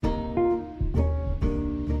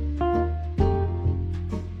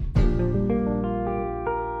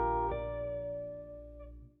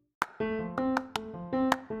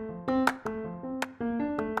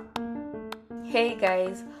Hey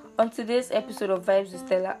guys, on today's episode of Vibes with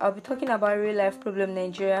Stella, I'll be talking about real life problem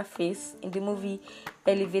Nigeria face in the movie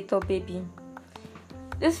Elevator Baby.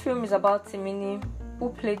 This film is about Timini, who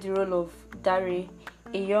played the role of Dare,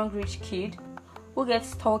 a young rich kid who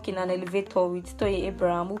gets stuck in an elevator with Toye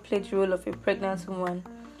Abraham, who played the role of a pregnant woman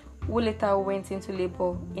who later went into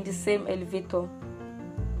labor in the same elevator.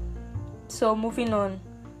 So moving on.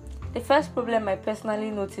 The first problem I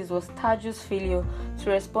personally noticed was Taju's failure to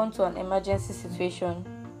respond to an emergency situation.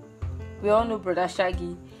 We all know Brother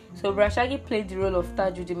Shaggy. So Brother Shaggy played the role of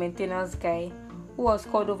Taju, the maintenance guy, who was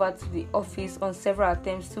called over to the office on several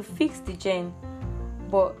attempts to fix the gen,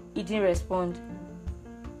 but he didn't respond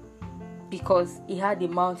because he had a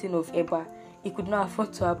mountain of Eba he could not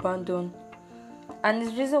afford to abandon. And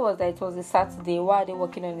his reason was that it was a Saturday. Why are they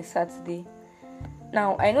working on a Saturday?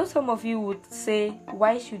 Now, I know some of you would say,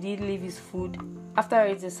 why should he leave his food after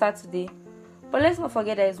it's a Saturday? But let's not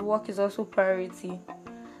forget that his work is also priority.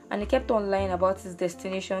 And he kept on lying about his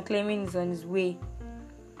destination, claiming he's on his way.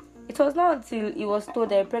 It was not until he was told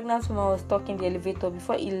that a pregnant woman was stuck in the elevator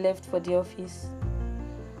before he left for the office.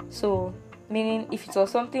 So, meaning if it was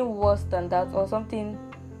something worse than that or something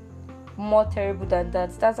more terrible than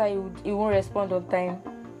that, that's why he won't respond on time.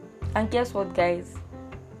 And guess what, guys?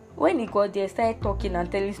 When he got there, started talking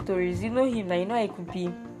and telling stories. You know him now, you know how he could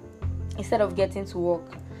be. Instead of getting to work.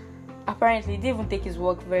 Apparently, he didn't even take his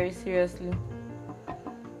work very seriously.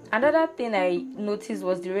 Another thing I noticed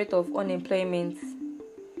was the rate of unemployment.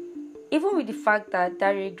 Even with the fact that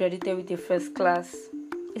Dare graduated with a first class,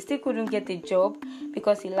 he still couldn't get a job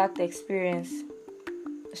because he lacked experience.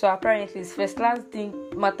 So apparently, his first class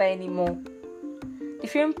didn't matter anymore. The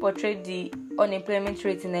film portrayed the unemployment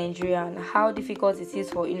rate in Nigeria and how difficult it is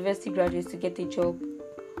for university graduates to get a job.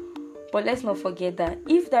 But let's not forget that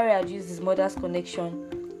if Dare had used his mother's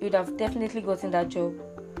connection, he would have definitely gotten that job.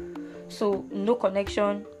 So no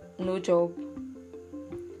connection, no job.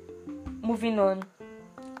 Moving on.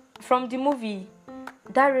 From the movie,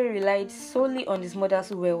 Dare relied solely on his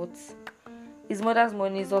mother's wealth. His mother's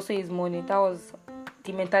money is also his money. That was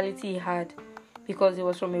the mentality he had because he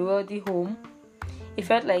was from a wealthy home. He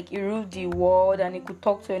felt like he ruled the world and he could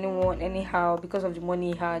talk to anyone anyhow because of the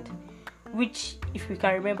money he had, which, if we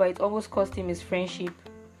can remember, it almost cost him his friendship.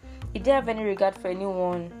 He didn't have any regard for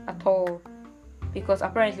anyone at all because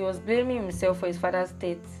apparently he was blaming himself for his father's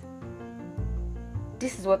death.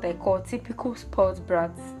 This is what I call typical sports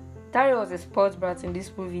brat. Dare was a sports brat in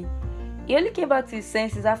this movie. He only came back to his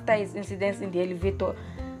senses after his incidents in the elevator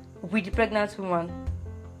with the pregnant woman.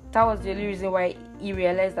 That was the only reason why he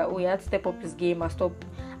realized that he had to step up his game and stop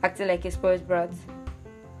acting like a spoiled brat.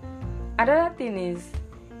 Another thing is,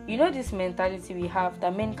 you know this mentality we have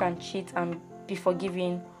that men can cheat and be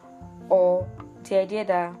forgiven, or the idea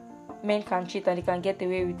that men can cheat and they can get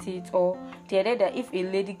away with it, or the idea that if a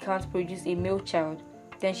lady can't produce a male child,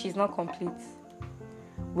 then she's not complete.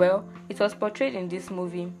 Well, it was portrayed in this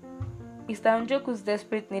movie. Mr. Njoku's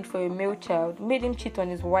desperate need for a male child made him cheat on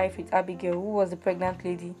his wife with Abigail, who was the pregnant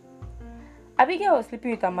lady. Abigail was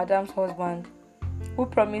sleeping with her madam's husband, who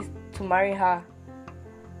promised to marry her.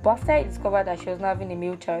 But after he discovered that she was not having a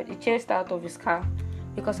male child, he chased her out of his car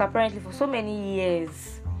because apparently for so many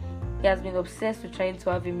years, he has been obsessed with trying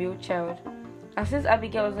to have a male child. And since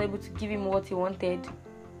Abigail was not able to give him what he wanted,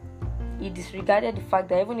 he disregarded the fact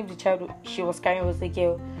that even if the child she was carrying was a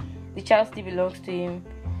girl, the child still belongs to him.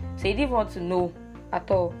 So he didn't want to know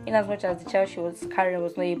at all, in as much as the child she was carrying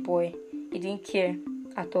was not a boy. He didn't care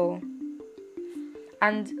at all.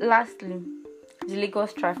 And lastly, the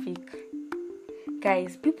Lagos traffic.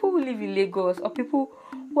 Guys, people who live in Lagos or people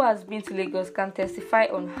who has been to Lagos can testify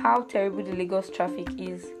on how terrible the Lagos traffic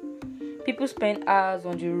is. People spend hours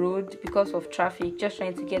on the road because of traffic, just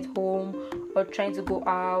trying to get home or trying to go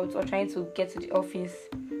out or trying to get to the office.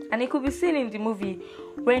 And it could be seen in the movie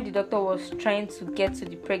when the doctor was trying to get to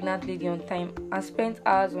the pregnant lady on time and spent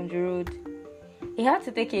hours on the road. He had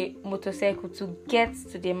to take a motorcycle to get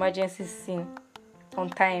to the emergency scene on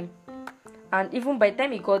time. And even by the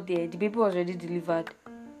time he got there, the baby was already delivered.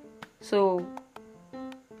 So,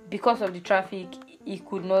 because of the traffic, he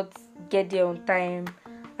could not get there on time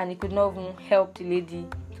and he could not even help the lady.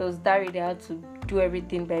 So it was Dare that had to do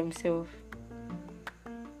everything by himself.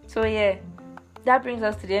 So yeah, that brings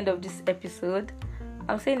us to the end of this episode.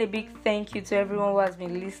 I'm saying a big thank you to everyone who has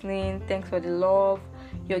been listening. Thanks for the love.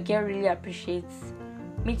 Your girl really appreciates.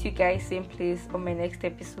 Meet you guys same place on my next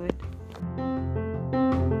episode.